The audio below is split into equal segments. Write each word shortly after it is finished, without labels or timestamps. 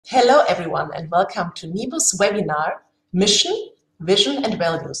Hello everyone and welcome to NEMO's webinar, Mission, Vision and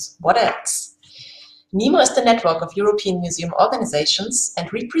Values. What else? NEMO is the network of European museum organizations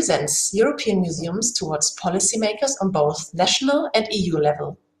and represents European museums towards policymakers on both national and EU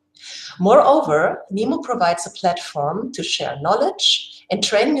level. Moreover, NEMO provides a platform to share knowledge and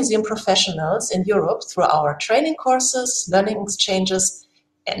train museum professionals in Europe through our training courses, learning exchanges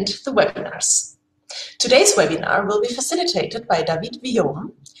and the webinars. Today's webinar will be facilitated by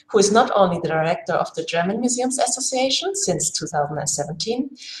Vuillaume, who is not only the director of the German Museums Association since 2017,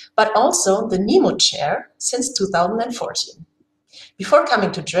 but also the NEMO chair since 2014. Before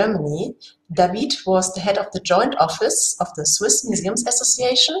coming to Germany, David was the head of the joint office of the Swiss Museums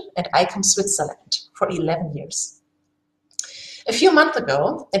Association and ICOM Switzerland for 11 years. A few months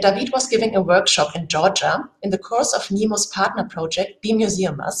ago, David was giving a workshop in Georgia in the course of NEMO's partner project, Be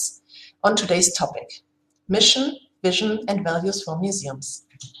Museumers, on today's topic, Mission, Vision and Values for Museums.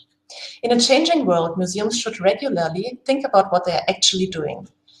 In a changing world, museums should regularly think about what they are actually doing,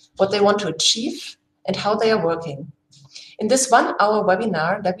 what they want to achieve, and how they are working. In this one-hour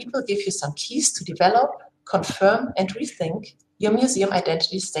webinar, David will give you some keys to develop, confirm, and rethink your museum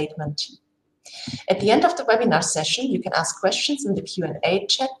identity statement. At the end of the webinar session, you can ask questions in the Q&A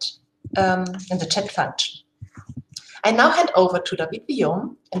chat, in the chat function. I now hand over to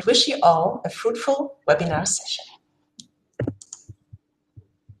Vuillaume and wish you all a fruitful webinar session.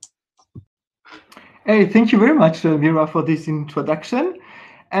 Hey, thank you very much, Mira, for this introduction.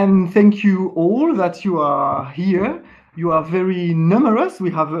 And thank you all that you are here. You are very numerous. We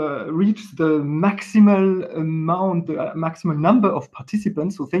have reached the maximal amount, the maximum number of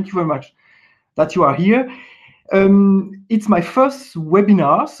participants. So thank you very much that you are here. It's my first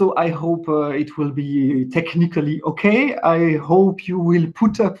webinar, so I hope it will be technically okay. I hope you will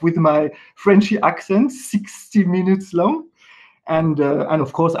put up with my Frenchy accent, 60 minutes long. And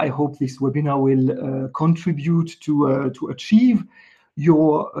of course, I hope this webinar will contribute to achieve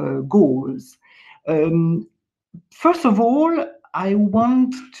your goals. First of all, I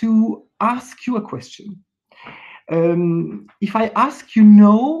want to ask you a question. If I ask you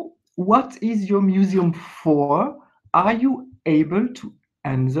now, what is your museum for? Are you able to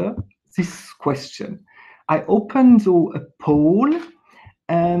answer this question? I opened a poll,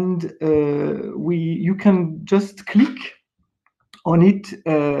 and you can just click on it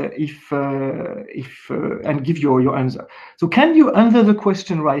and give your answer. So can you answer the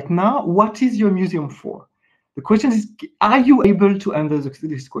question right now? What is your museum for? The question is, are you able to answer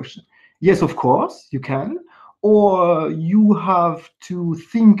this question? Yes, of course, you can. Or you have to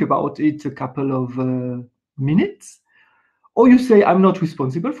think about it a couple of minutes. Or you say, I'm not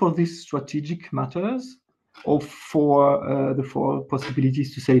responsible for these strategic matters, or for the four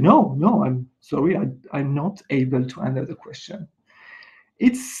possibilities to say, no, I'm sorry, I'm not able to answer the question.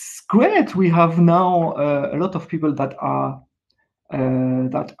 It's great. We have now a lot of people that are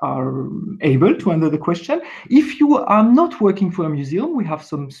able to answer the question. If you are not working for a museum, we have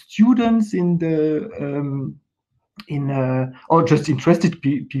some students in the or just interested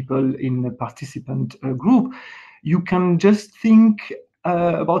people in the participant group. You can just think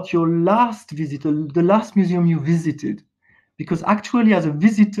about your last visit, the last museum you visited, because actually as a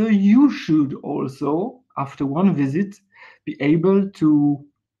visitor, you should also, after one visit, be able to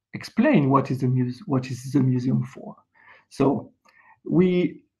explain what is the museum for. So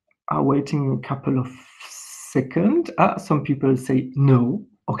we are waiting a couple of seconds. Some people say no.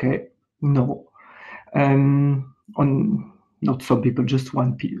 Okay, no. Not some people, just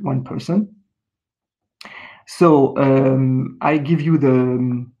one person. So I give you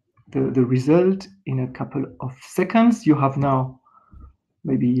the result in a couple of seconds. You have now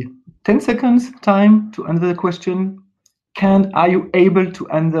maybe 10 seconds time to answer the question. Are you able to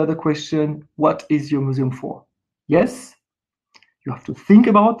answer the question, what is your museum for? Yes, you have to think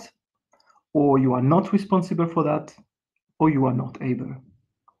about, or you are not responsible for that, or you are not able.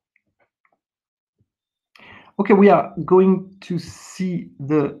 Okay, we are going to see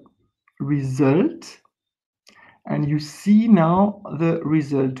the result. And you see now the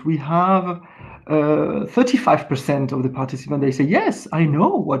result. We have 35% of the participants, they say, yes, I know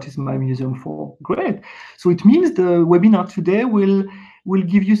what is my museum for. Great. So it means the webinar today will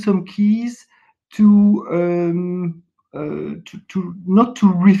give you some keys to not to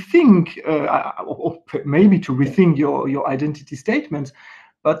rethink, or maybe to rethink your identity statements,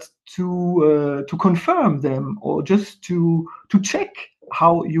 but to confirm them, or just to check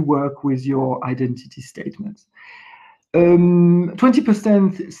how you work with your identity statements.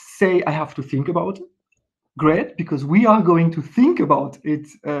 20% say I have to think about it. Great, because we are going to think about it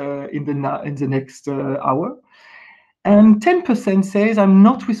in the next hour. And 10% says, I'm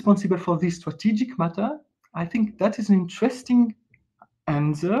not responsible for this strategic matter. I think that is an interesting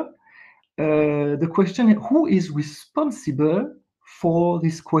answer. The question, who is responsible for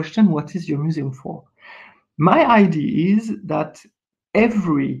this question, what is your museum for? My idea is that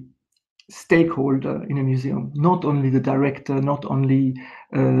every stakeholder in a museum, not only the director, not only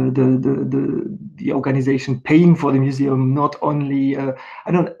the organization paying for the museum, not only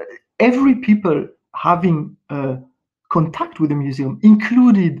every people having contact with the museum,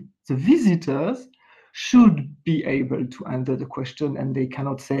 including the visitors, should be able to answer the question, and they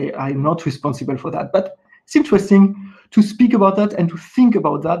cannot say, I'm not responsible for that. But it's interesting to speak about that and to think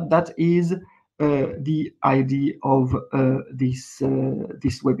about that. That is the idea of this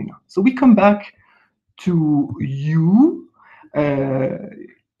webinar. So we come back to you.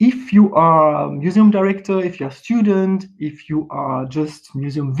 If you are a museum director, if you're a student, if you are just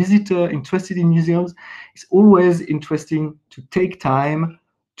museum visitor interested in museums, it's always interesting to take time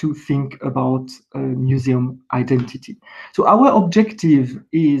to think about museum identity. So our objective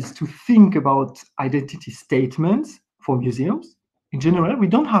is to think about identity statements for museums. In general, we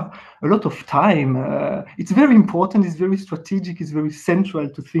don't have a lot of time. It's very important, it's very strategic, it's very central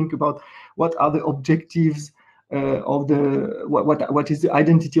to think about what are the objectives of the what is the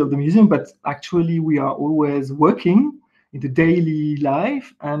identity of the museum. But actually, we are always working in the daily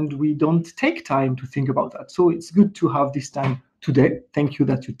life, and we don't take time to think about that. So it's good to have this time today. Thank you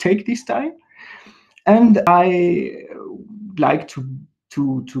that you take this time. And I like to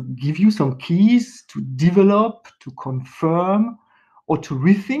give you some keys to develop, to confirm, or to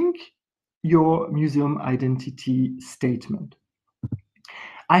rethink your museum identity statement.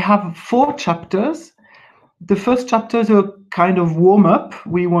 I have 4 chapters. The first chapter is a kind of warm-up.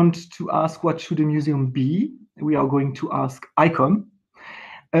 We want to ask, what should a museum be? We are going to ask ICOM.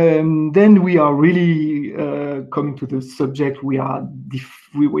 Then we are really coming to the subject. We are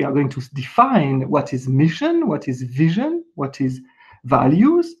going to define what is mission, what is vision, what is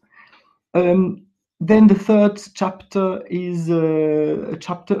values. Then the third chapter is a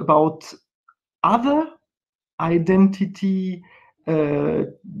chapter about other identity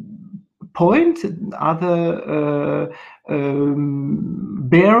point, other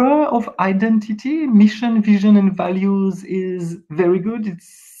bearer of identity. Mission, vision, and values is very good.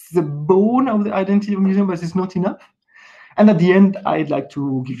 It's the bone of the identity of the museum, but it's not enough. And at the end, I'd like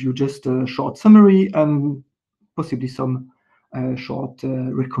to give you just a short summary and possibly some short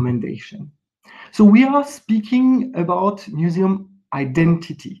recommendation. So we are speaking about museum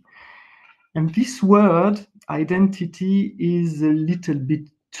identity. And this word, identity, is a little bit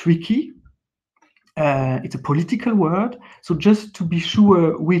tricky. It's a political word. So just to be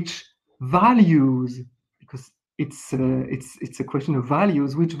sure which values, because it's a question of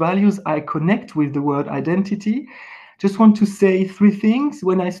values, which values I connect with the word identity. Just want to say 3 things.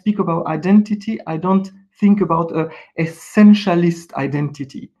 When I speak about identity, I don't think about an essentialist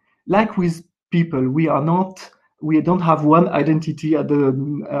identity. Like with people, we don't have one identity at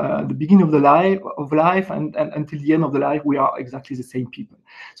the beginning of life and until the end of the life, we are exactly the same people.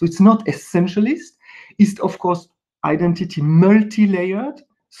 So it's not essentialist. It's, of course, identity multi-layered.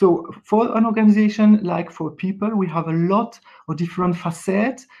 So for an organization, like for people, we have a lot of different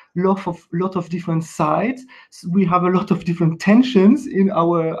facets, lot of different sides. So we have a lot of different tensions in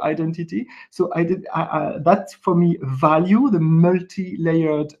our identity. So that's for me value, the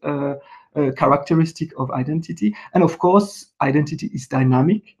multi-layered characteristic of identity. And of course, identity is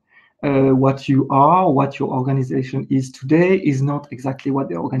dynamic. What you are, what your organization is today is not exactly what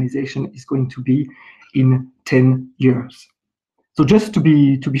the organization is going to be in 10 years. So just to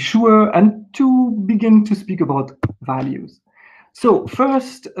be sure and to begin to speak about values. So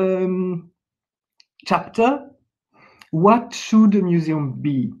first chapter, what should a museum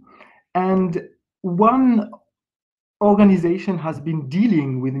be? And one organization has been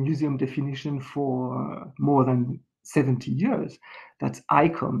dealing with a museum definition for more than 70 years. That's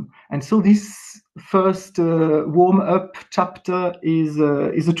ICOM. And so this first warm-up chapter is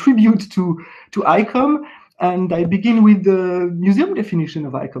a tribute to ICOM. And I begin with the museum definition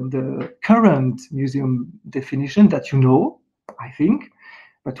of ICOM, the current museum definition that you know, I think,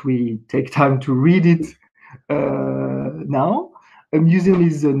 but we take time to read it now. A museum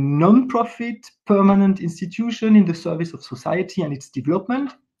is a non-profit, permanent institution in the service of society and its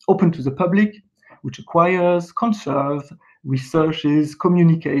development, open to the public, which acquires, conserves, researches,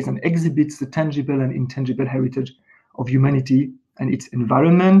 communicates, and exhibits the tangible and intangible heritage of humanity and its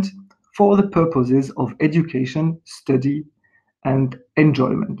environment for the purposes of education, study, and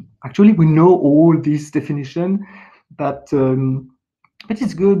enjoyment. Actually, we know all this definition, but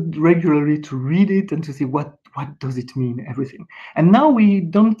it's good regularly to read it and to see what what does it mean, everything. And now we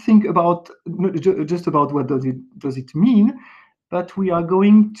don't think about just about what does it mean, but we are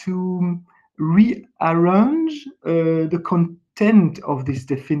going to rearrange the content of this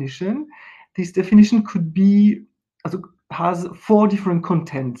definition. This definition could be, has 4 different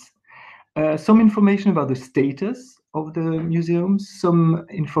contents. Some information about the status of the museums, some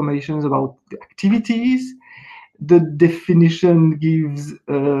information about the activities. The definition gives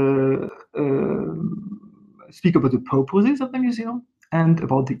speak about the purposes of the museum and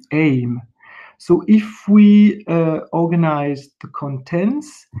about the aim. So if we organize the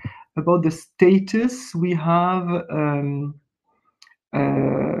contents about the status, we have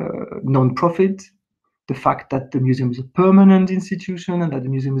non-profit, the fact that the museum is a permanent institution and that the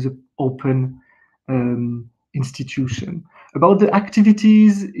museum is an open institution. About the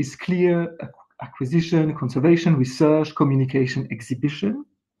activities is clear: acquisition, conservation, research, communication, exhibition.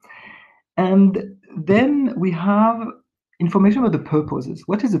 And then we have information about the purposes.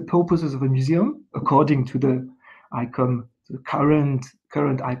 What is the purposes of a museum according to the ICOM, the current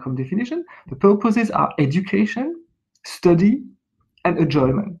ICOM definition? The purposes are education, study, and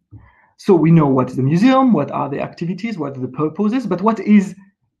enjoyment. So we know what is the museum, what are the activities, what are the purposes, but what is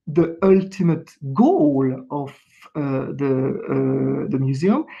the ultimate goal of the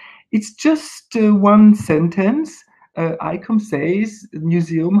museum? It's just one sentence. ICOM says the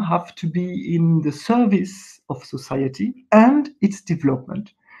museum have to be in the service of society and its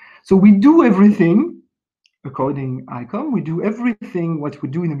development. So we do everything, according to ICOM, we do everything what we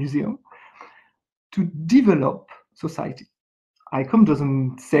do in a museum to develop society. ICOM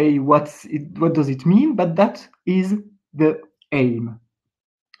doesn't say what does it mean, but that is the aim.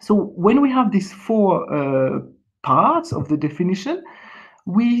 So when we have these 4 parts of the definition,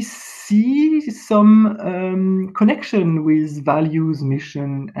 we see some connection with values,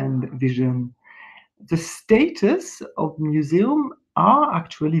 mission, and vision. The status of museum are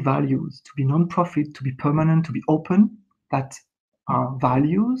actually values: to be non-profit, to be permanent, to be open. That are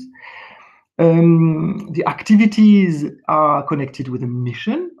values. The activities are connected with the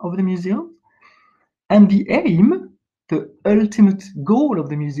mission of the museum, and the aim, the ultimate goal of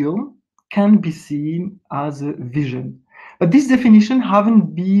the museum, can be seen as a vision. But this definition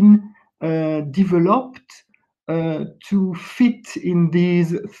haven't been developed to fit in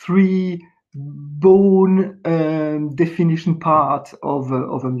these 3 bone definition part of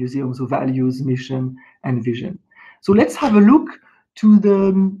a museum, so values, mission, and vision. So let's have a look to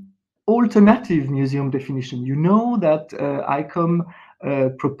the alternative museum definition. You know that ICOM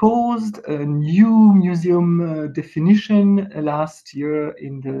proposed a new museum definition last year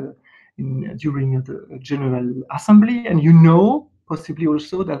during the General Assembly, and you know possibly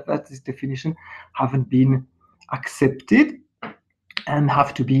also that this definition haven't been accepted and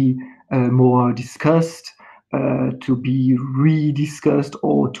have to be more discussed, to be rediscussed,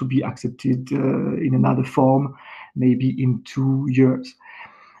 or to be accepted in another form, maybe in 2 years.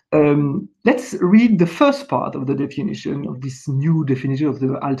 Let's read the first part of the definition of this new definition of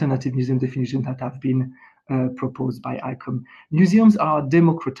the alternative museum definition that have been proposed by ICOM. Museums are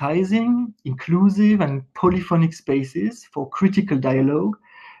democratizing, inclusive, and polyphonic spaces for critical dialogue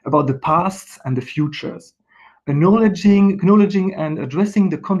about the past and the futures, acknowledging and addressing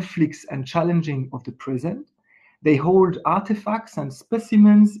the conflicts and challenging of the present. They hold artifacts and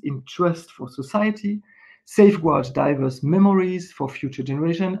specimens in trust for society, safeguard diverse memories for future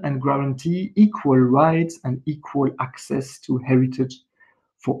generations, and guarantee equal rights and equal access to heritage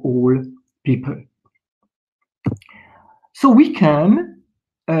for all people. So we can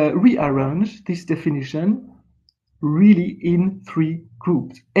rearrange this definition really in 3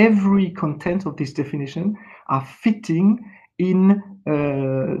 groups. Every content of this definition are fitting in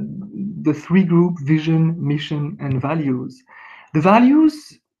the 3 group: vision, mission, and values. The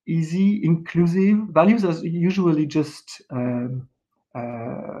values, easy, inclusive. Values are usually just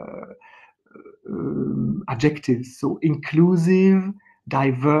adjectives. So inclusive,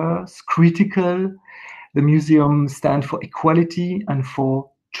 diverse, critical. The museum stands for equality and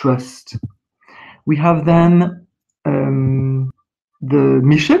for trust. We have then the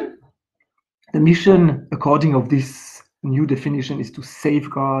mission. The mission, according of this new definition, is to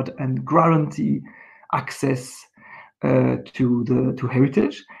safeguard and guarantee access to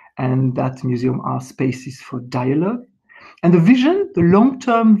heritage, and that museum are spaces for dialogue. And the vision, the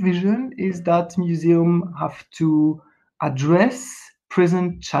long-term vision, is that museum have to address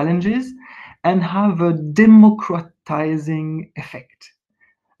present challenges and have a democratizing effect.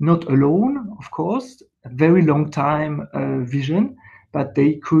 Not alone, of course, a very long time vision, but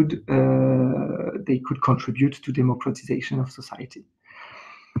they could contribute to democratization of society.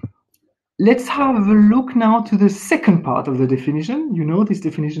 let's have a look now to the second part of the definition. You know, this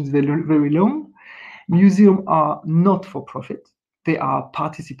definition is very, very long. Museums are not for profit. They are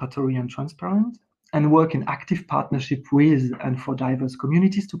participatory and transparent and work in active partnership with and for diverse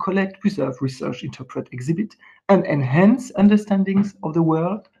communities to collect, preserve, research, interpret, exhibit, and enhance understandings of the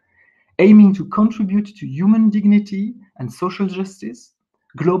world, aiming to contribute to human dignity and social justice,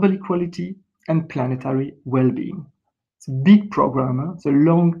 global equality, and planetary well-being. It's a big program, it's a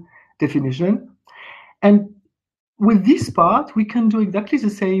long definition. And with this part, we can do exactly the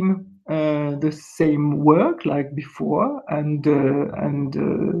same work like before, and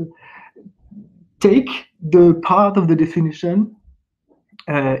take the part of the definition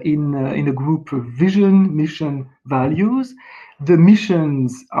in a group of vision, mission, values. The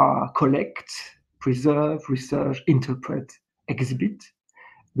missions are collect, preserve, research, interpret, exhibit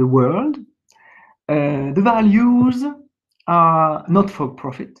the world. The values are not for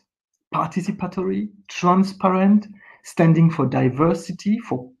profit, participatory, transparent, standing for diversity,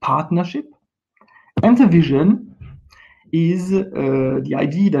 for partnership. And the vision is the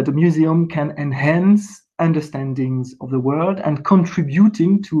idea that a museum can enhance understandings of the world and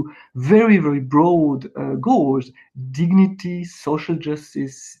contributing to very, very broad goals: dignity, social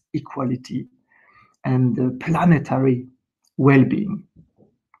justice, equality, and planetary well-being.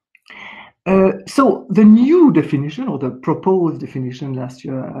 So the new definition, or the proposed definition last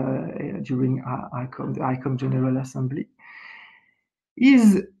year during ICOM, the ICOM General Assembly,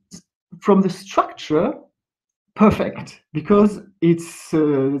 is from the structure perfect, because it's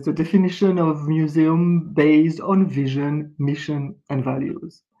the definition of museum based on vision, mission, and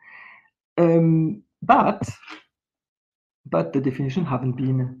values. But the definition haven't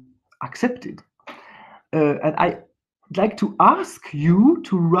been accepted. And I'd like to ask you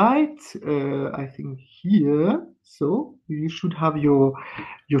to write, I think here, so you should have your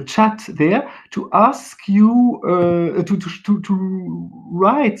chat there, to ask you to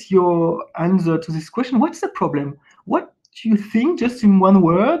write your answer to this question. What's the problem? What do you think, just in one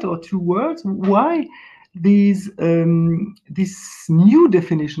word or two words, why this new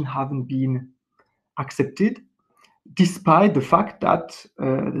definition haven't been accepted, despite the fact that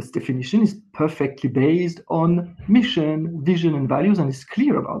this definition is perfectly based on mission, vision, and values, and is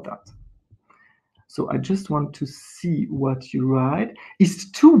clear about that? So I just want to see what you write.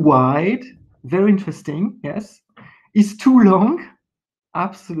 Is too wide? Very interesting, yes. Is too long?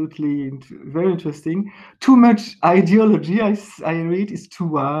 Absolutely very interesting. Too much ideology, I read, is too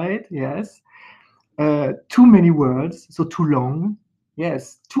wide, yes. Too many words, so too long,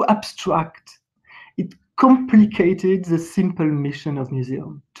 yes. Too abstract. It complicated the simple mission of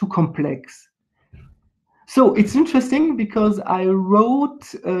museum, too complex. So it's interesting because I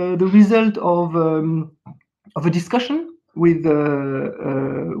wrote the result of a discussion with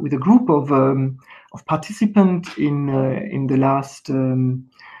a group of participants in the last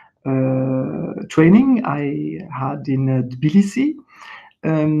training I had in Tbilisi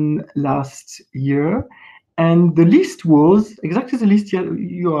last year, and the list was exactly the list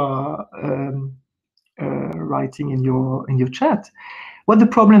you are writing in your chat. What the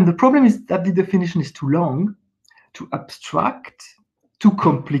problem? The problem is that the definition is too long, too abstract, too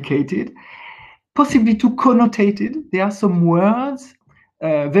complicated, possibly too connotated. There are some words,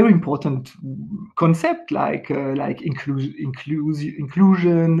 very important concept like inclusion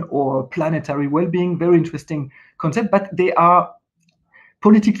or planetary well-being, very interesting concept, but they are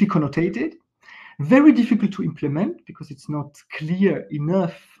politically connotated, very difficult to implement because it's not clear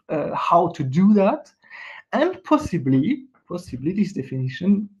enough how to do that, and possibly this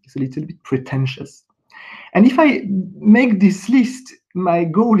definition is a little bit pretentious. And if I make this list, my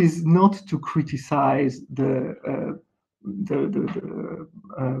goal is not to criticize the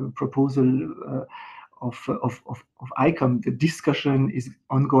proposal of ICOM. The discussion is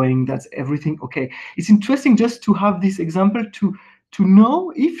ongoing. That's everything okay. It's interesting just to have this example to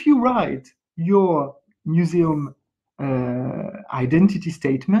know if you write your museum identity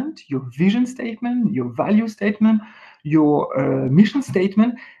statement, your vision statement, your value statement, your mission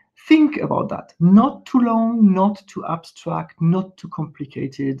statement, think about that. Not too long, not too abstract, not too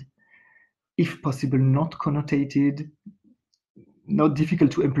complicated, if possible, not connotated, not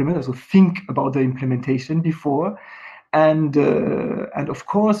difficult to implement. So think about the implementation before. And of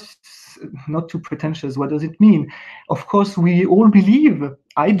course, not too pretentious. What does it mean? Of course, we all believe,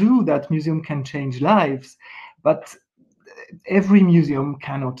 I do, that museum can change lives, but every museum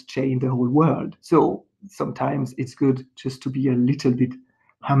cannot change the whole world. So sometimes it's good just to be a little bit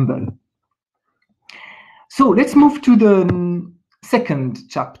humble. So let's move to the second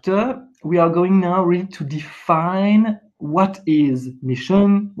chapter. We are going now really to define what is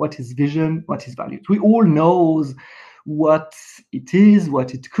mission, what is vision, what is values. We all know what it is,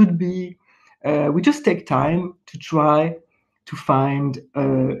 what it could be. We just take time to try to find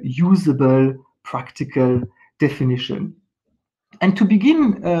a usable, practical definition. And to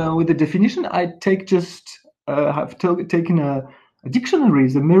begin with the definition, I have taken a dictionary,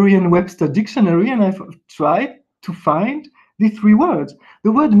 the Merriam-Webster dictionary, and I've tried to find the three words.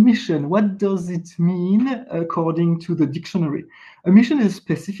 The word mission, what does it mean according to the dictionary? A mission is a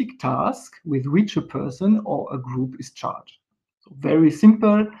specific task with which a person or a group is charged. So very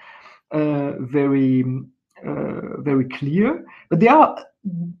simple, very clear. But there are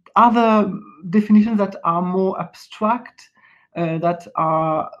other definitions that are more abstract, that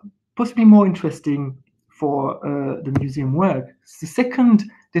are possibly more interesting for the museum work. The second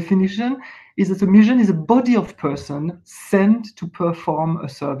definition is that a mission is a body of person sent to perform a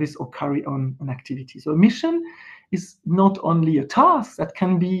service or carry on an activity. So a mission is not only a task, that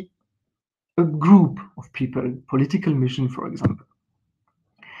can be a group of people, political mission, for example.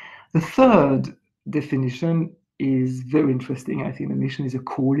 The third definition is very interesting. I think a mission is a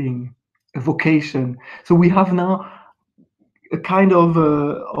calling, a vocation. So we have now a kind of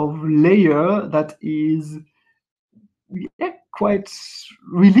layer that is quite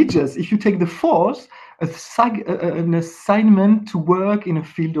religious. If you take the fourth, an assignment to work in a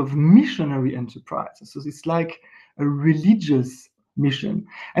field of missionary enterprise. So it's like a religious mission.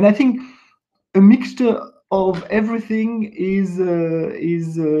 And I think a mixture of everything is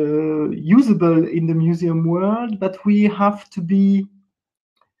usable in the museum world, but we have to be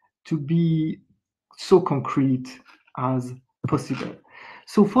so concrete as possible.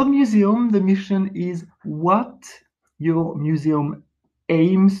 So for the museum, the mission is what your museum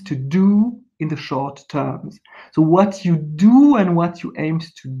aims to do in the short terms. So what you do and what you aim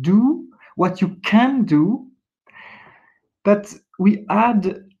to do, what you can do, but we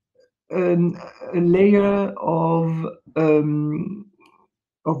add a layer of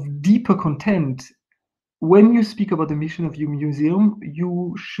deeper content. When you speak about the mission of your museum,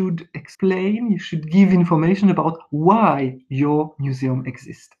 you should explain, you should give information about why your museum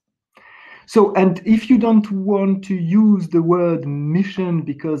exists. So, and if you don't want to use the word mission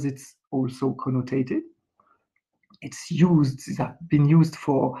because it's also connotated, it's been used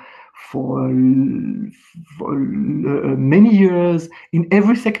for many years in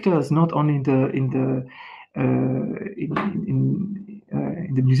every sectors, not only in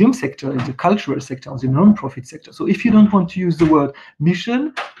the museum sector, in the cultural sector, the non-profit sector. So if you don't want to use the word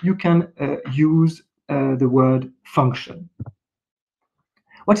mission, you can use the word function.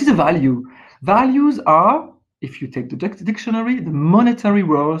 What is a value? Values are, if you take the dictionary, the monetary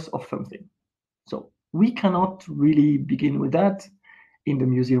worth of something. So we cannot really begin with that in the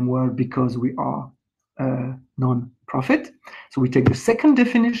museum world because we are non-profit. So we take the second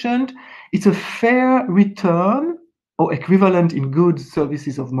definition. It's a fair return or equivalent in goods,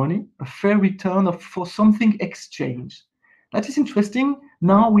 services of money, a fair return for something exchanged. That is interesting.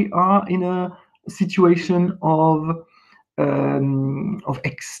 Now we are in a situation of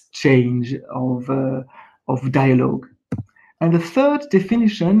exchange, of dialogue. And the third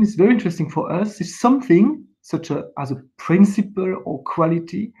definition is very interesting for us, is something such as a principle or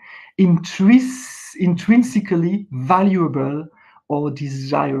quality intrinsically valuable or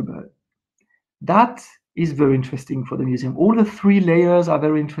desirable. That is very interesting for the museum. All the three layers are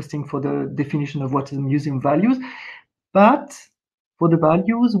very interesting for the definition of what is museum values. But for the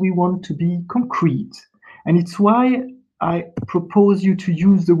values, we want to be concrete. And it's why I propose you to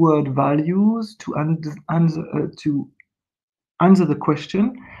use the word values to answer the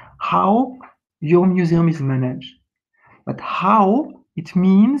question how your museum is managed. But how it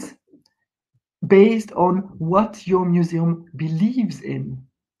means based on what your museum believes in.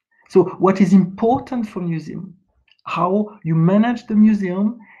 So what is important for museum, how you manage the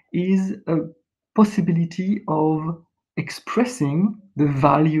museum is a possibility of expressing the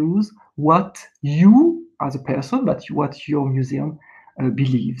values, what you as a person, but what your museum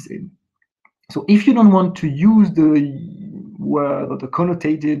believes in. So if you don't want to use the word or the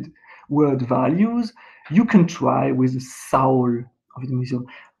connotated word values, you can try with the soul of the museum.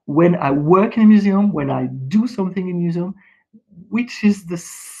 When I work in a museum, when I do something in a museum, which is the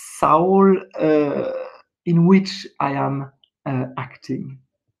soul in which I am acting.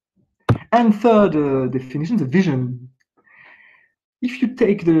 And third definition, the vision. If you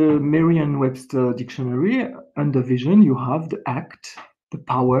take the Merriam-Webster dictionary, under vision, you have the act, the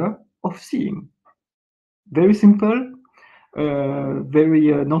power of seeing. Very simple,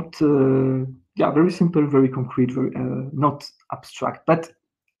 very simple, very concrete, very not abstract, but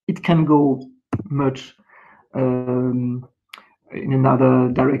it can go much in another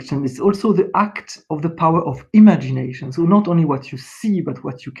direction. It's also the act of the power of imagination. So not only what you see, but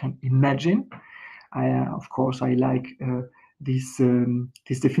what you can imagine. Of course, I like this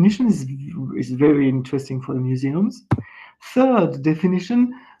definition is very interesting for the museums. Third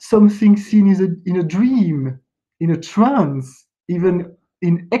definition, something seen in a dream, in a trance, even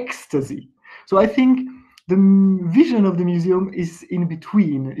in ecstasy. So I think the vision of the museum is in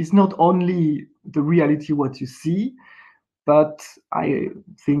between. It's not only the reality, what you see, but I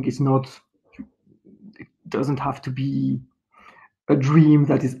think it doesn't have to be a dream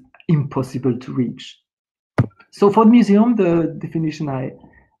that is impossible to reach. So for the museum, the definition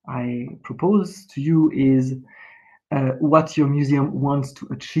I propose to you is what your museum wants to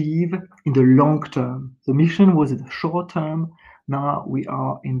achieve in the long term. The mission was in the short term. Now we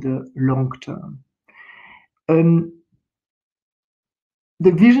are in the long term.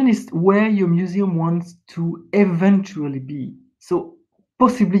 The vision is where your museum wants to eventually be. So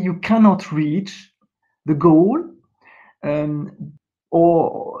possibly you cannot reach the goal,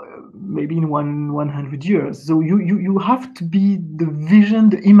 or maybe in 100 years. So you have to be the vision,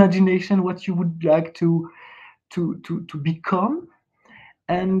 the imagination, what you would like to become,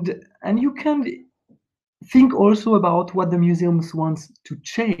 and you can think also about what the museums wants to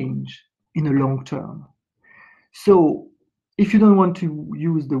change in the long term. So if you don't want to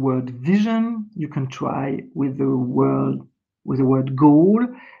use the word vision, you can try with the word goal,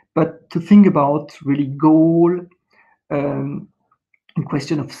 but to think about really goal in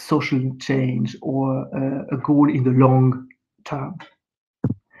question of social change or a goal in the long term.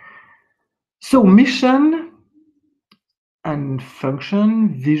 So mission and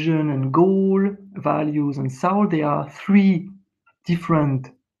function, vision and goal, values and soul, they are three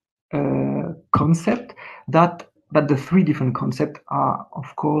different concepts but the three different concepts are,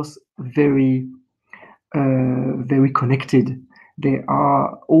 of course, very connected. They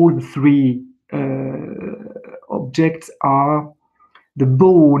are all three objects are the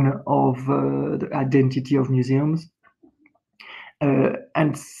bone of the identity of museums,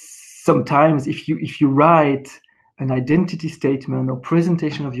 and sometimes if you write an identity statement or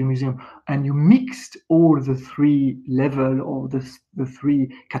presentation of your museum and you mixed all the three levels or the three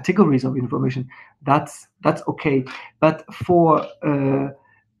categories of information, that's okay. But for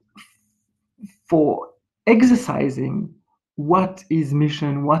exercising what is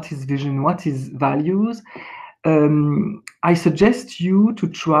mission, what is vision, what is values, I suggest you to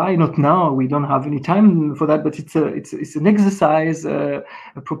try, not now, we don't have any time for that, but it's an exercise, a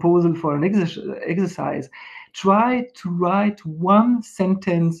proposal for an exercise. Try to write one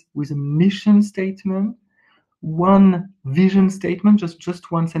sentence with a mission statement, one vision statement, just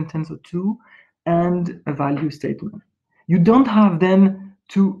one sentence or two, and a value statement. You don't have then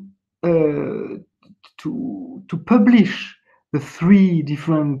to publish the three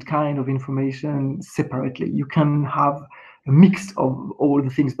different kind of information separately. You can have a mix of all the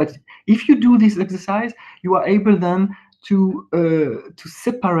things, but if you do this exercise, you are able then to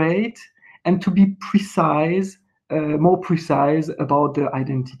separate and to be precise, more precise about the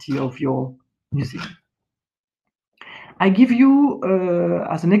identity of your museum. I give you,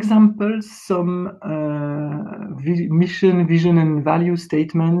 as an example, some mission, vision, and value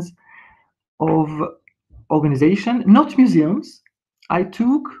statements of organization, not museums. I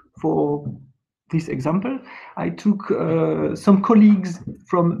took, for this example, I took some colleagues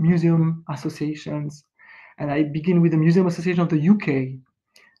from museum associations, and I begin with the Museum Association of the UK.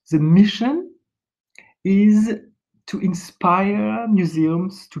 The mission is to inspire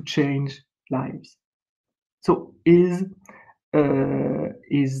museums to change lives. So is the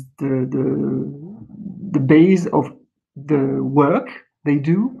base of the work they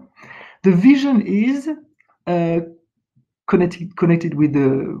do. The vision is connected with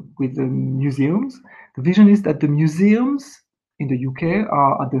the museums. The vision is that the museums in the UK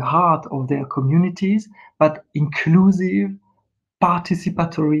are at the heart of their communities, but inclusive,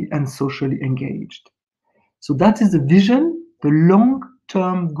 participatory, and socially engaged. So that is the vision, the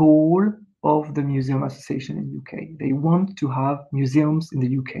long-term goal of the Museum Association in the UK. They want to have museums in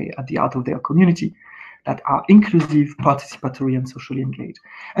the UK at the heart of their community that are inclusive, participatory, and socially engaged.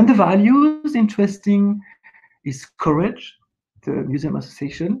 And the values, interesting, is courage. The Museum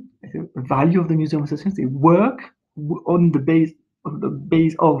Association, the value of the Museum Association, they work on the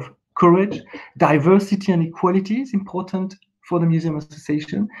base of courage. Diversity and equality is important for the Museum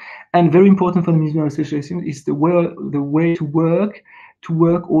Association, and very important for the Museum Association is the way to work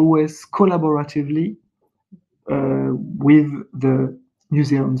always collaboratively with the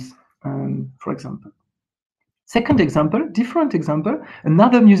museums, for example. Second example, different example,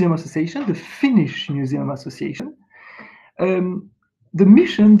 another museum association, the Finnish Museum Association. The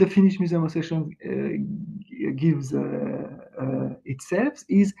mission the Finnish Museum Association gives itself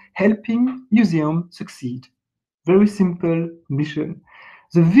is helping museums succeed. Very simple mission.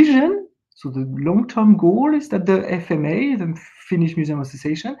 The vision, so the long-term goal is that the FMA, the Finnish Museum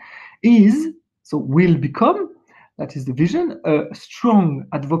Association, will become, that is the vision, a strong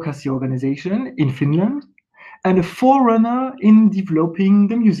advocacy organization in Finland and a forerunner in developing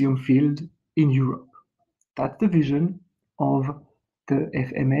the museum field in Europe. That's the vision of the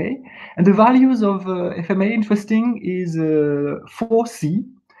FMA. And the values of FMA, interesting, is 4C,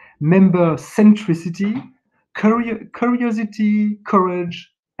 member centricity, curiosity,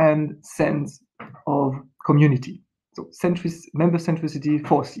 courage, and sense of community. So member centricity,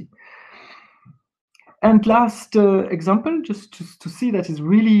 4C. And last example, just to see that it's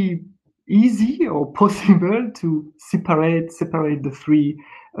really easy or possible to separate the three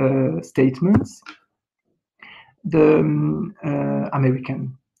statements. The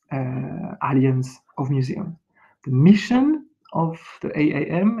American Alliance of Museums. The mission of the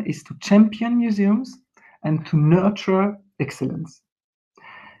AAM is to champion museums and to nurture excellence.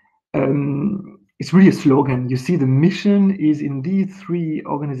 It's really a slogan. You see, the mission is in these three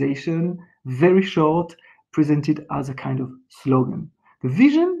organizations, very short, presented as a kind of slogan. The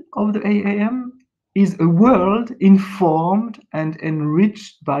vision of the AAM is a world informed and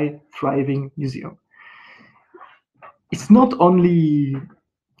enriched by thriving museums. It's not only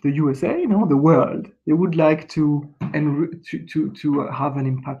the USA, no, the world. They would like to have an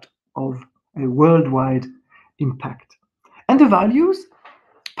impact of a worldwide impact. And the values: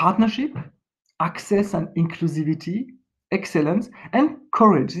 partnership, access and inclusivity, excellence, and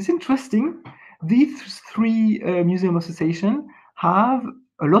courage. It's interesting. These three museum associations have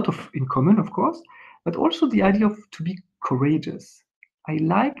a lot in common, of course, but also the idea of to be courageous. I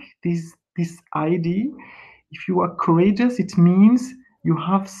like this idea. If you are courageous, it means you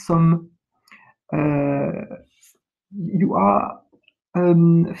have some, you are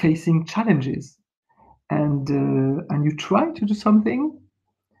facing challenges, and you try to do something,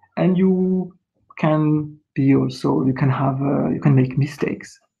 and you can make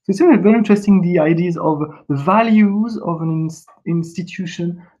mistakes. So it's very, very interesting, the ideas of the values of an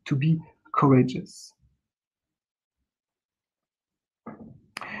institution to be courageous.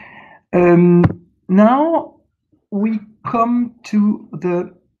 Now we come to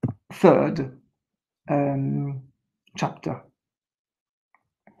the third chapter.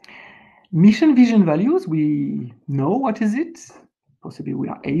 Mission, vision, values. We know what is it. Possibly we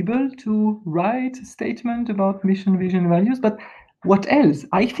are able to write a statement about mission, vision, values, but what else?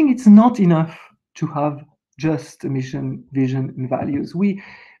 I think it's not enough to have just a mission, vision, and values.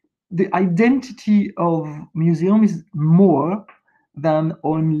 The identity of museum is more than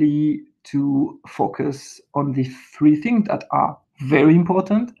only to focus on the three things that are very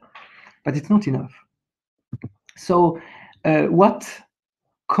important, but it's not enough. So what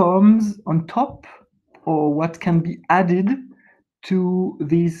comes on top, or what can be added to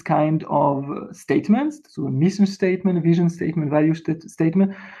these kind of statements, so a mission statement, a vision statement, value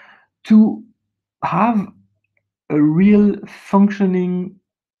statement, to have a real functioning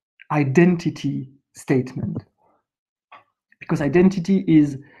identity statement? Because identity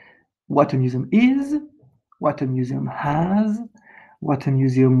is what a museum is, what a museum has, what a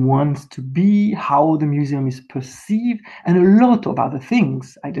museum wants to be, how the museum is perceived, and a lot of other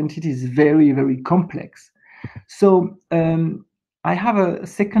things. Identity is very, very complex. So I have a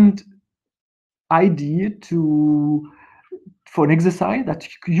second idea for an exercise that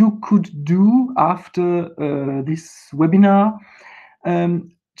you could do after this webinar,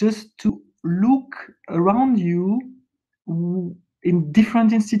 just to look around you in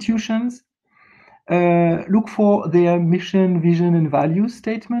different institutions, look for their mission, vision, and value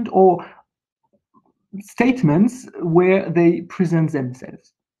statement, or statements where they present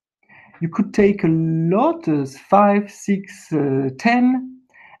themselves. You could take a lot, 5, 6, 10,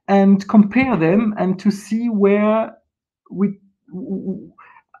 and compare them, and to see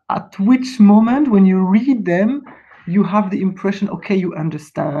at which moment when you read them, you have the impression, okay, you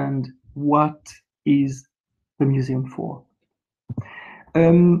understand what is the museum for.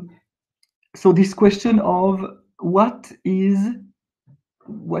 So this question of which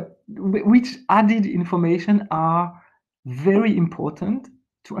added information are very important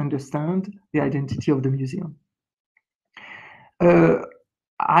to understand the identity of the museum.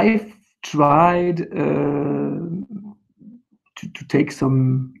 I've tried to take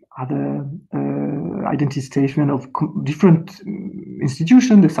some other identity statement of different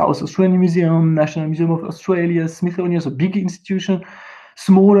institutions, the South Australian Museum, National Museum of Australia, Smithsonian, so big institution,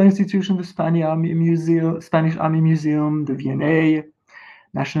 smaller institution, the Spanish Army Museum, the V&A,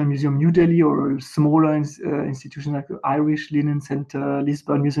 National Museum New Delhi, or smaller institutions like the Irish Linen Center,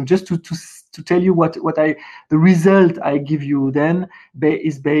 Lisbon Museum, just to tell you what the result I give you then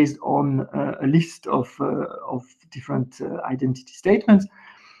is based on a list of different identity statements.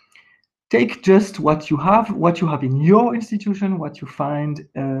 Take just what you have in your institution, what you find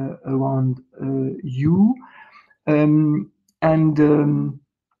around you, and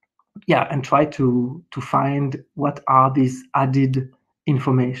try to find what are these added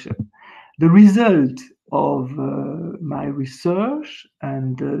information. The result of my research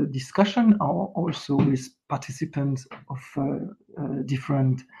and discussion are also with participants of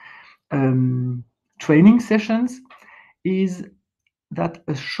different training sessions is that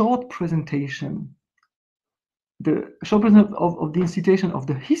a short presentation, the short presentation of the institution, of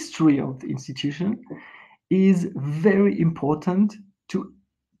the history of the institution, is very important to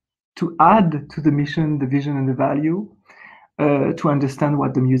add to the mission, the vision, and the value, to understand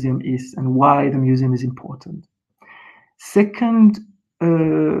what the museum is and why the museum is important. Second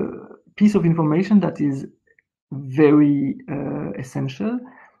piece of information that is very essential,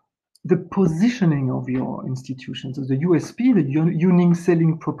 the positioning of your institution. So the USP, the unique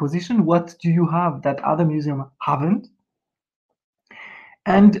selling proposition, what do you have that other museums haven't?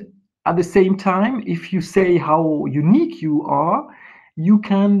 And at the same time, if you say how unique you are, you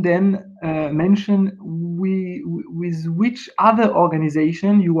can then mention with which other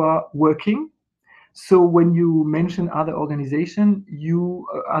organization you are working. So when you mention other organizations,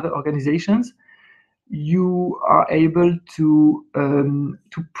 you are able to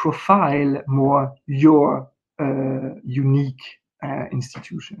profile more your unique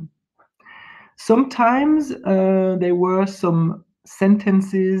institution. Sometimes there were some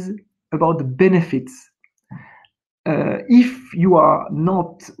sentences about the benefits. If you are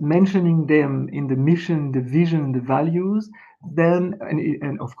not mentioning them in the mission, the vision, the values, then,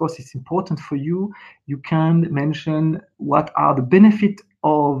 and of course it's important for you, you can mention what are the benefits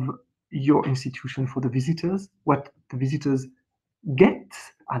of your institution for the visitors, what the visitors get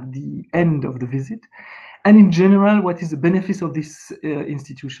at the end of the visit, and in general, what is the benefits of this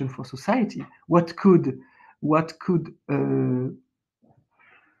institution for society? What could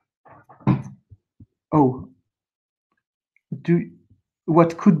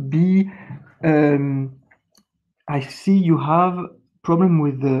be? I see you have problem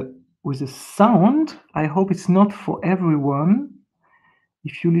with the sound. I hope it's not for everyone.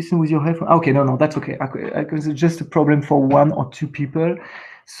 If you listen with your headphone, okay, no, that's okay. It's just a problem for one or two people.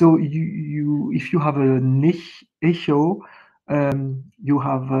 So if you have an echo,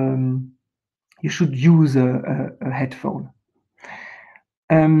 you should use a headphone.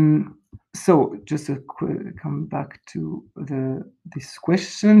 So just come back to this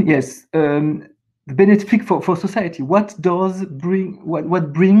question. Yes, the benefit for society. What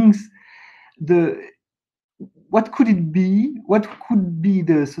brings the? What could it be? What could be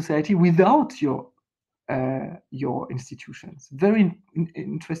the society without your institutions? Very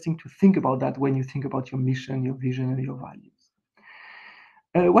interesting to think about that when you think about your mission, your vision, and your values.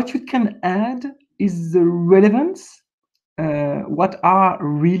 What you can add is the relevance. What are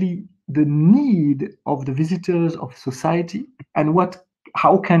really the need of the visitors of society, and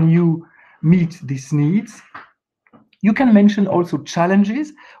how can you meet these needs? You can mention also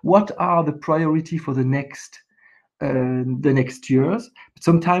challenges. What are the priority for the next years?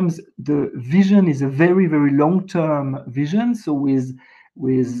 Sometimes the vision is a very, very long-term vision, so with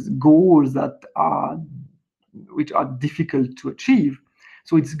goals which are difficult to achieve.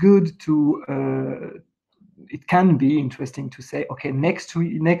 So it's good to. It can be interesting to say, okay, next 2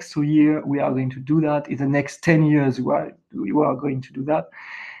 years we are going to do that. In the next 10 years we are going to do that,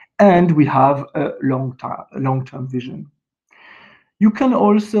 and we have a long-term vision. You can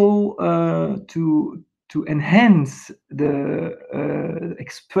also to enhance the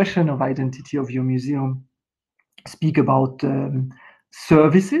expression of identity of your museum, speak about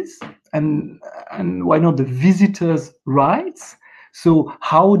services and why not the visitors' rights. So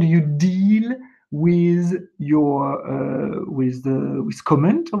how do you deal with your with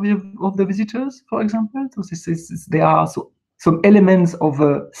comment of the visitors, for example? So there are some elements of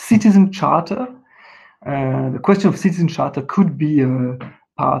a citizen charter. The question of citizen charter could be a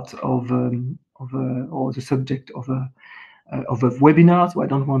part of or the subject of of a webinar, so I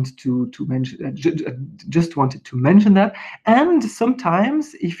don't want to mention. Just wanted to mention that. And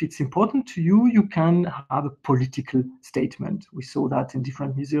sometimes, if it's important to you, you can have a political statement. We saw that in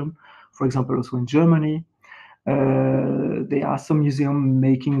different museums, for example, also in Germany. There are some museums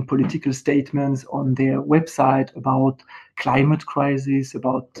making political statements on their website about climate crisis,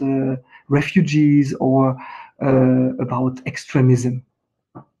 about refugees, or about extremism.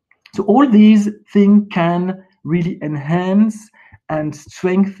 So all these things can really enhance and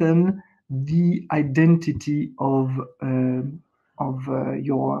strengthen the identity of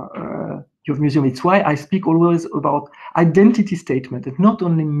your museum. It's why I speak always about identity statement, and not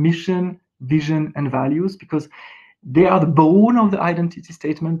only mission, vision, and values, because they are the bone of the identity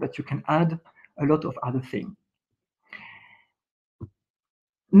statement, but you can add a lot of other things.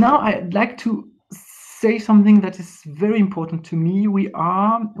 Now I'd like to say something that is very important to me.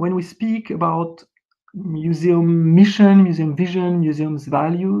 When we speak about museum mission, museum vision, museum's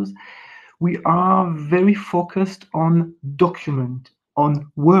values, we are very focused on document,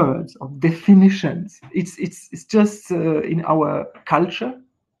 on words, on definitions. It's just in our culture.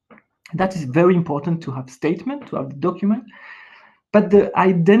 That is very important to have statement, to have the document. But the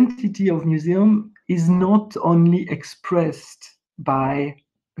identity of museum is not only expressed by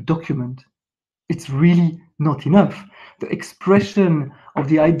a document. It's really not enough. The expression of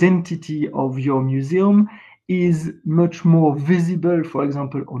the identity of your museum is much more visible, for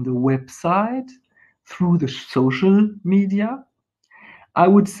example, on the website, through the social media. I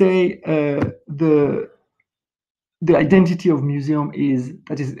would say the identity of museum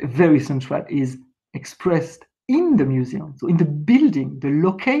that is very central, is expressed in the museum. So in the building, the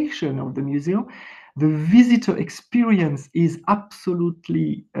location of the museum, the visitor experience is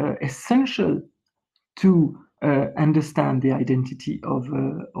absolutely essential to understand the identity of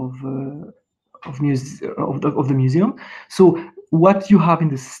the museum. So what you have in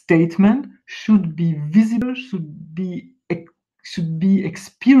the statement should be visible, should be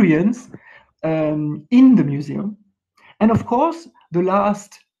experienced in the museum. And of course, the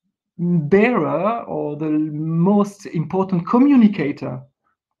last bearer, or the most important communicator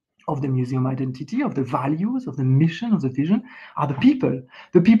of the museum identity, of the values, of the mission, of the vision, are the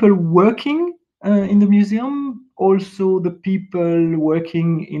people working in the museum, also the people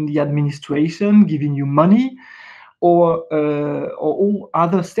working in the administration, giving you money, or all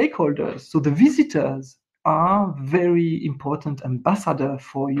other stakeholders. So the visitors are very important ambassador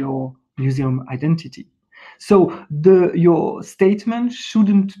for your museum identity. So your statement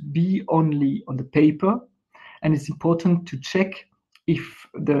shouldn't be only on the paper, and it's important to check if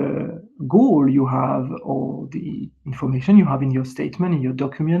the goal you have or the information you have in your statement, in your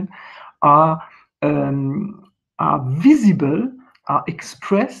document, are visible, are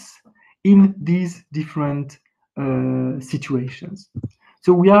expressed in these different situations.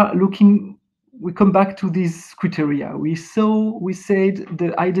 So we come back to these criteria. We said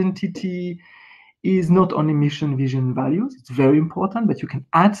the identity is not only mission, vision, values. It's very important, but you can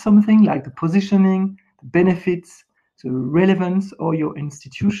add something like the positioning, the benefits, the relevance of your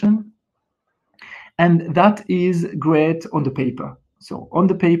institution. And that is great on the paper. So on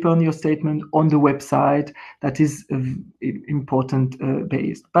the paper, on your statement, on the website, that is important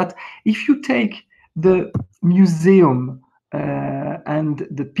based. But if you take the museum and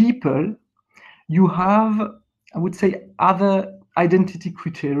the people, you have, I would say, other identity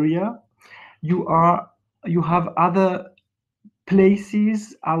criteria. You have other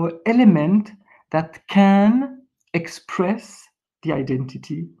places, our element that can express the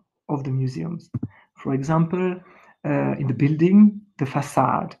identity of the museums. For example, in the building, the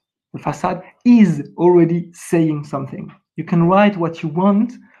facade. The facade is already saying something. You can write what you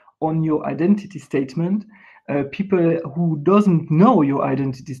want on your identity statement. People who doesn't know your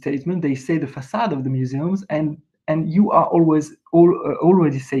identity statement, they say the facade of the museums, and you are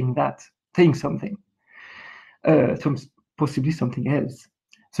already saying something, possibly something else.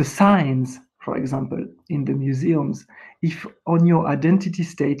 The signs, for example, in the museums, if on your identity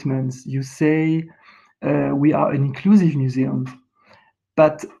statements you say we are an inclusive museum,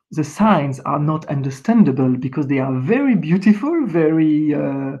 but the signs are not understandable because they are very beautiful, very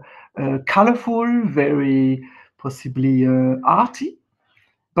colorful, very possibly arty,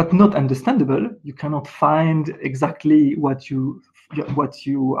 but not understandable. You cannot find exactly what you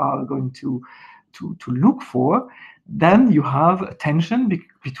are going to look for. Then you have a tension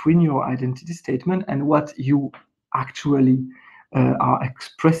between your identity statement and what you actually are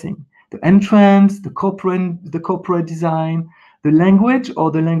expressing. The entrance, the corporate design, the language or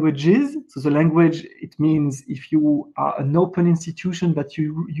the languages. So the language, it means if you are an open institution that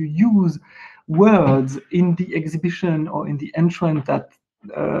you use words in the exhibition or in the entrance that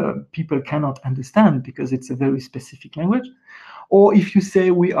people cannot understand because it's a very specific language. Or if you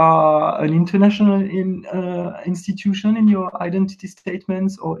say we are an international institution in your identity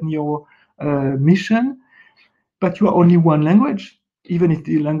statements or in your mission, but you are only one language, even if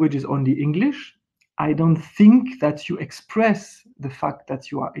the language is only English, I don't think that you express the fact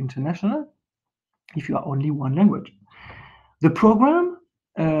that you are international if you are only one language. The program,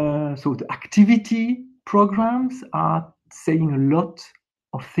 so the activity programs are saying a lot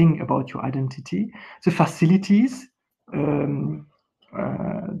of things about your identity. The facilities, the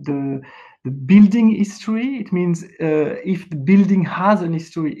building history, it means if the building has an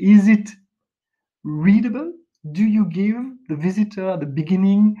history, is it readable? Do you give the visitor at the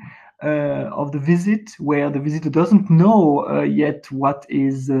beginning of the visit, where the visitor doesn't know yet what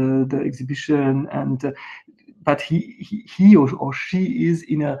is the exhibition, and but he or she is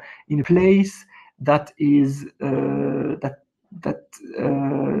in a place that is that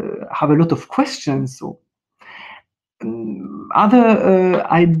have a lot of questions. So other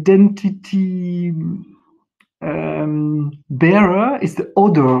identity bearer is the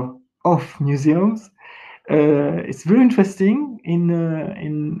odor of museums. It's very interesting. In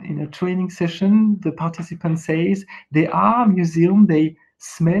a training session, the participant says there are museums, they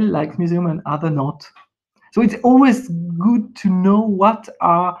smell like museum and other not. So it's always good to know what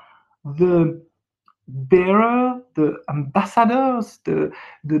are the bearer, the ambassadors, the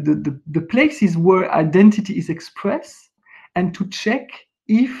places where identity is expressed, and to check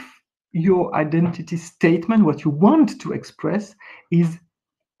if your identity statement, what you want to express, is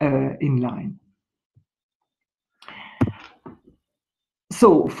in line.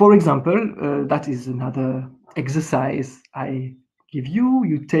 So, for example, that is another exercise I give you.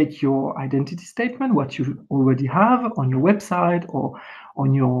 You take your identity statement, what you already have on your website or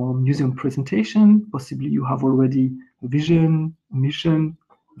on your museum presentation. Possibly you have already a vision, mission,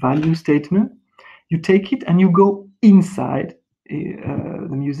 value statement. You take it and you go inside the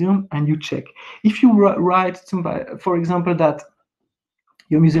museum and you check. If you write, for example, that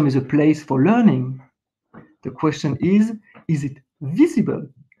your museum is a place for learning, the question is it visible?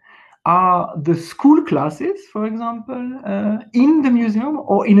 Are the school classes, for example, in the museum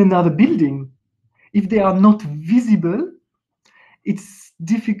or in another building? If they are not visible, it's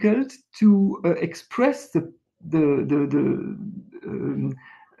difficult to express the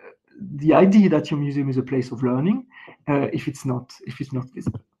idea that your museum is a place of learning if it's not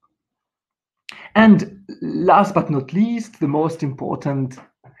visible. And last but not least, the most important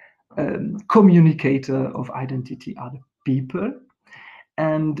communicator of identity are the people.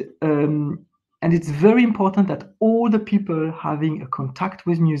 And it's very important that all the people having a contact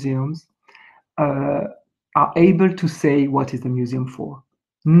with museums are able to say what is the museum for,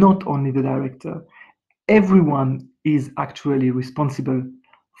 not only the director. Everyone is actually responsible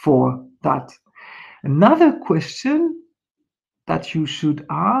for that. Another question that you should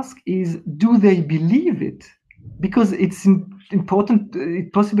ask is, do they believe it? Because it's important,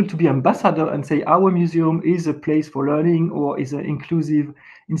 it's possible to be ambassador and say our museum is a place for learning or is an inclusive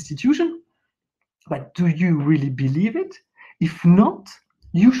institution, but do you really believe it? If not,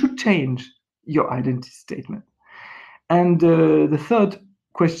 you should change your identity statement. And the third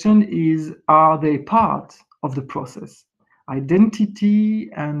question is, are they part of the process?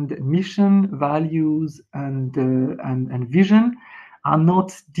 Identity and mission, values and vision are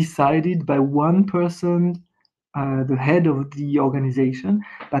not decided by one person, the head of the organization,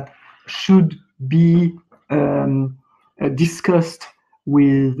 but should be discussed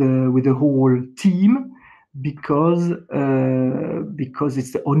with the whole team, because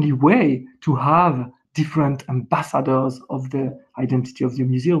it's the only way to have different ambassadors of the identity of the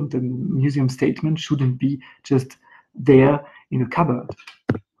museum. The museum statement shouldn't be just there in a cupboard.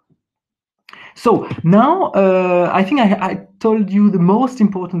 So now I think I told you the most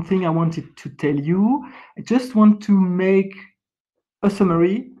important thing I wanted to tell you. I just want to make a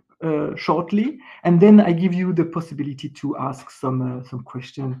summary shortly, and then I give you the possibility to ask some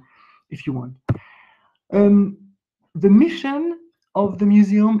question if you want. The mission of the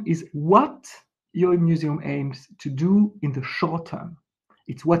museum is what your museum aims to do in the short term.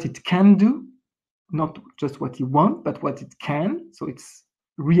 It's what it can do, not just what you want, but what it can. So it's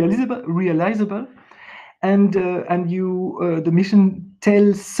realizable, and the mission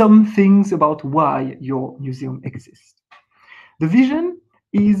tells some things about why your museum exists. The vision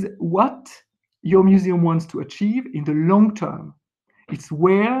is what your museum wants to achieve in the long term. It's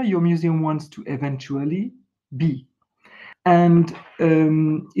where your museum wants to eventually be. And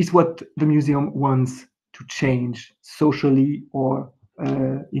it's what the museum wants to change socially or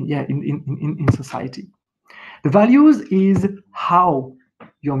in society. The values is how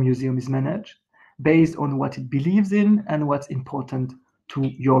your museum is managed based on what it believes in and what's important to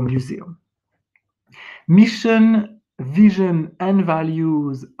your museum. Mission, vision, and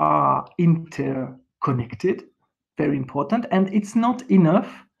values are interconnected, very important, and it's not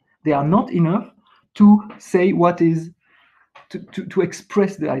enough, they are not enough to say what is, to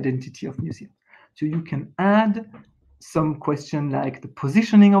express the identity of museum. So you can add some question like the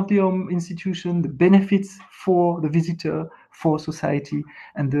positioning of the institution, the benefits for the visitor, for society,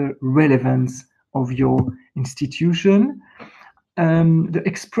 and the relevance of your institution. The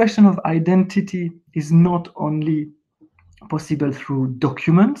expression of identity is not only possible through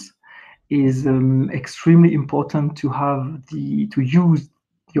documents, is extremely important to have to use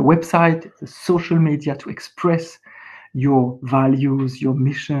your website, the social media to express your values, your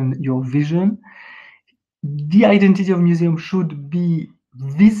mission, your vision. The identity of museum should be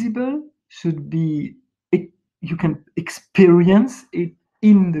visible, should be, you can experience it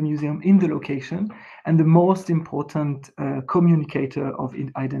in the museum, in the location, and the most important communicator of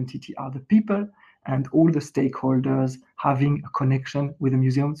identity are the people and all the stakeholders having a connection with the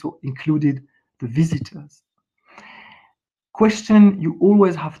museum, so included the visitors. Question you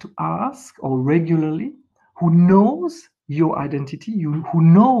always have to ask, or regularly, who knows your identity, who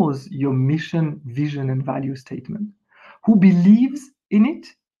knows your mission, vision, and value statement, who believes in it,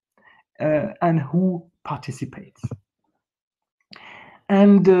 and who participates.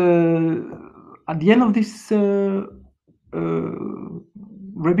 And at the end of this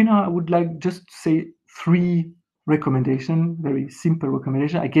webinar, I would like just to say 3 recommendations, very simple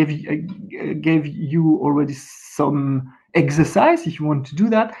recommendation. I gave you already some exercise if you want to do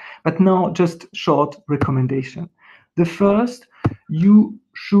that, but now just short recommendation. The first, you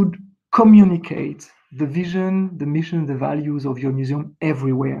should communicate the vision, the mission, the values of your museum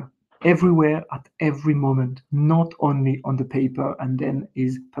everywhere at every moment, not only on the paper and then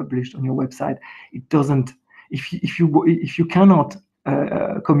is published on your website. It doesn't, if you cannot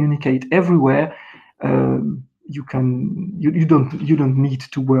communicate everywhere, you don't need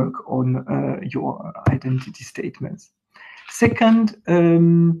to work on your identity statements. Second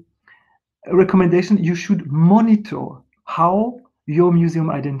recommendation, you should monitor how your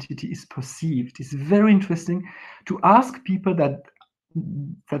museum identity is perceived. It's very interesting to ask people that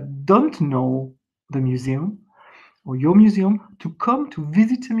don't know the museum or your museum to come to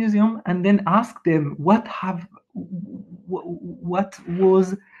visit a museum and then ask them what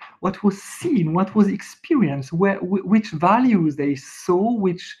was seen, what was experienced, which values they saw,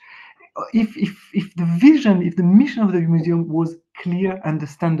 which if the vision, if the mission of the museum was clear,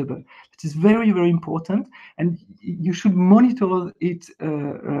 understandable. It is very, very important, and you should monitor it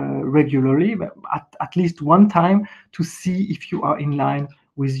regularly, at least one time, to see if you are in line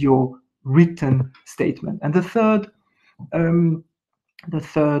with your written statement. And the third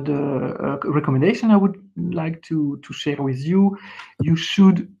recommendation I would like to share with you, you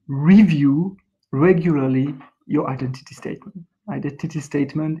should review regularly your identity statement. Identity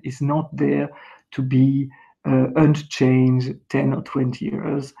statement is not there to be unchanged 10 or 20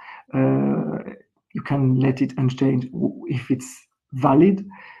 years. You can let it unchanged if it's valid,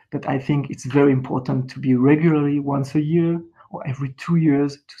 but I think it's very important to be regularly, once a year or every 2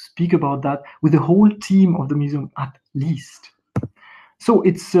 years, to speak about that with the whole team of the museum at least. So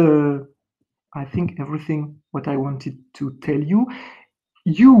it's, I think, everything what I wanted to tell you.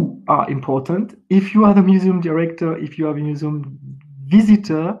 You are important. If you are the museum director, if you are a museum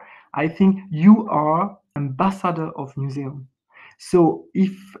visitor, I think you are ambassador of museum. So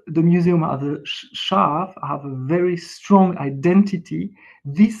if the museum has have a very strong identity,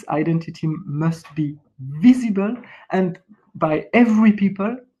 this identity must be visible and by every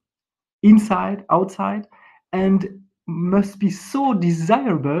people, inside, outside, and must be so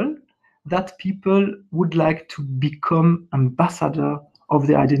desirable that people would like to become ambassador of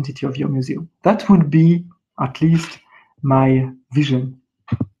the identity of your museum. That would be at least my vision.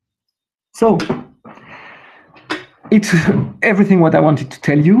 So it's everything what I wanted to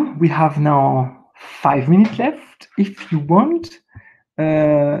tell you. We have now 5 minutes left. If you want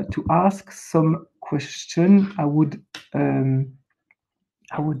to ask some question, I would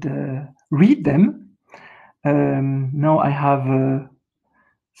read them. Now I have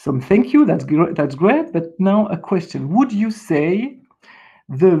some thank you. That's great. But now a question: would you say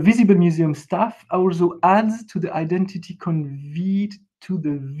the Visible Museum staff also adds to the identity conveyed to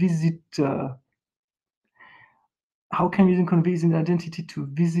the visitor? How can museum convey an identity to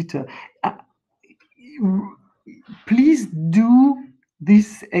visitor? Please do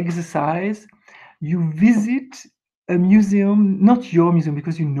this exercise. You visit a museum, not your museum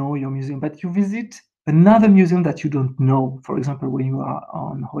because you know your museum, but you visit another museum that you don't know, for example, when you are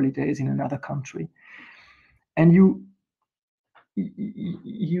on holidays in another country, and you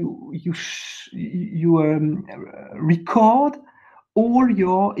record all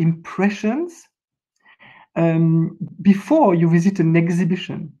your impressions before you visit an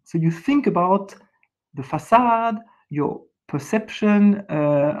exhibition. So you think about the facade, your perception,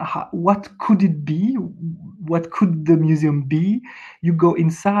 what could it be? What could the museum be? You go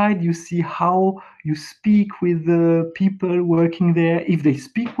inside, you see how you speak with the people working there, if they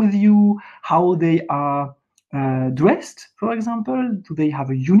speak with you, how they are dressed, for example. Do they have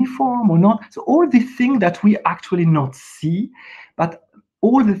a uniform or not? So all the things that we actually not see, but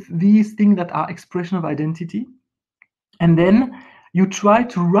all these things that are expression of identity. And then you try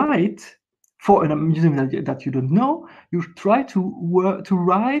to write for a museum that you don't know. You try to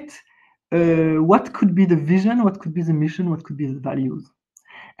write what could be the vision, what could be the mission, what could be the values.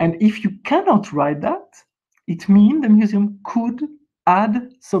 And if you cannot write that, it means the museum could add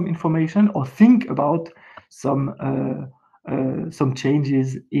some information or think about some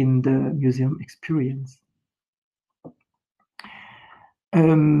changes in the museum experience.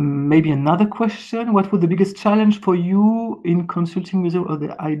 Maybe another question: what was the biggest challenge for you in consulting museum or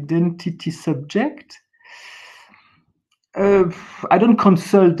the identity subject? I don't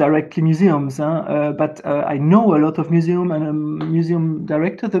consult directly museums, but I know a lot of museums and a museum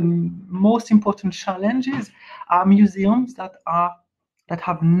director. The most important challenges are museums that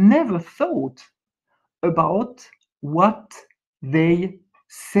have never thought about what they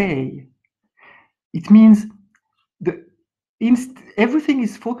say. It means everything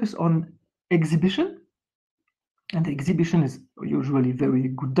is focused on exhibition, and the exhibition is usually very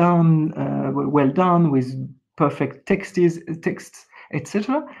good done, well done, with perfect texts,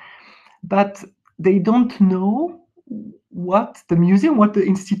 etc. But they don't know what the museum, what the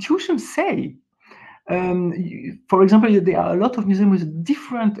institutions say. For example, there are a lot of museums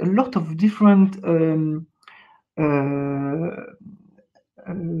with a lot of different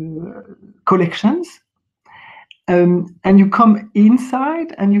collections. And you come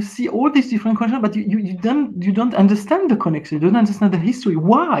inside and you see all these different collections, but you don't understand the connection. You don't understand the history.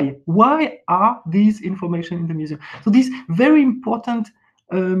 Why are these information in the museum? So these very important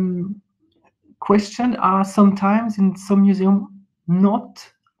questions are sometimes in some museums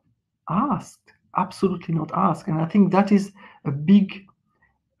not asked, absolutely not asked. And I think that is a big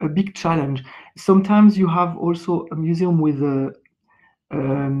challenge. Sometimes you have also a museum with a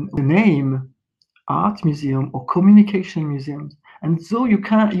name, art museum or communication museums, and so you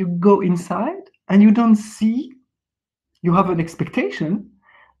go inside and you don't see, you have an expectation,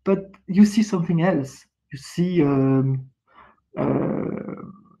 but you see something else. You see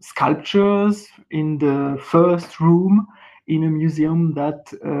sculptures in the first room in a museum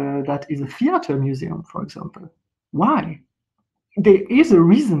that is a theater museum, for example. Why? There is a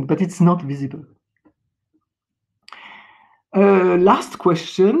reason, but it's not visible. Last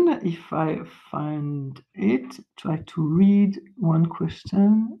question, if I find it, try to read one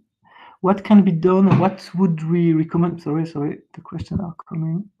question. What can be done, and what would we recommend? Sorry, the questions are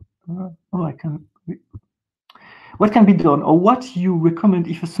coming. What can be done, or what you recommend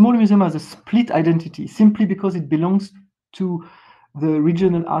if a small museum has a split identity, simply because it belongs to the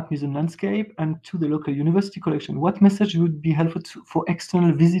regional art museum landscape and to the local university collection? What message would be helpful for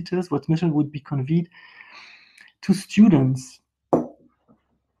external visitors? What message would be conveyed to students?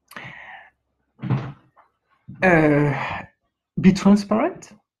 Be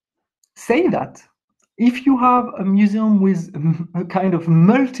transparent. Say that. If you have a museum with a kind of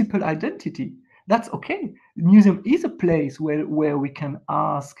multiple identity, that's okay. The museum is a place where we can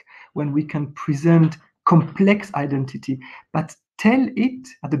ask, when we can present complex identity, but tell it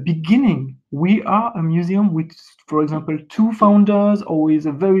at the beginning. We are a museum with, for example, 2 founders, or with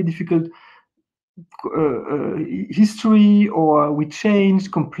a very difficult history, or we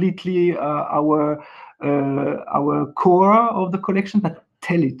changed completely our core of the collection, but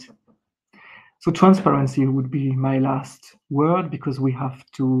tell it. So transparency would be my last word, because we have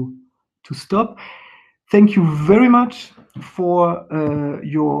to stop. Thank you very much for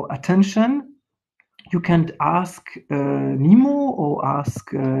your attention. You can ask NEMO or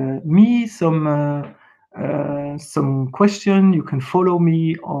ask me some question. You can follow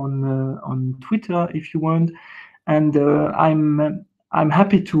me on Twitter if you want, and I'm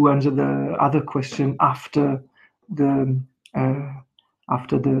happy to answer the other question after the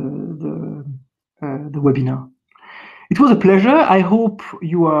webinar. It was a pleasure. I hope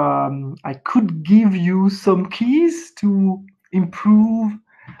I could give you some keys to improve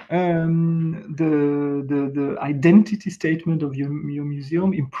the identity statement of your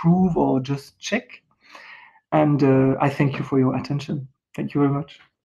museum, improve or just check. And I thank you for your attention. Thank you very much.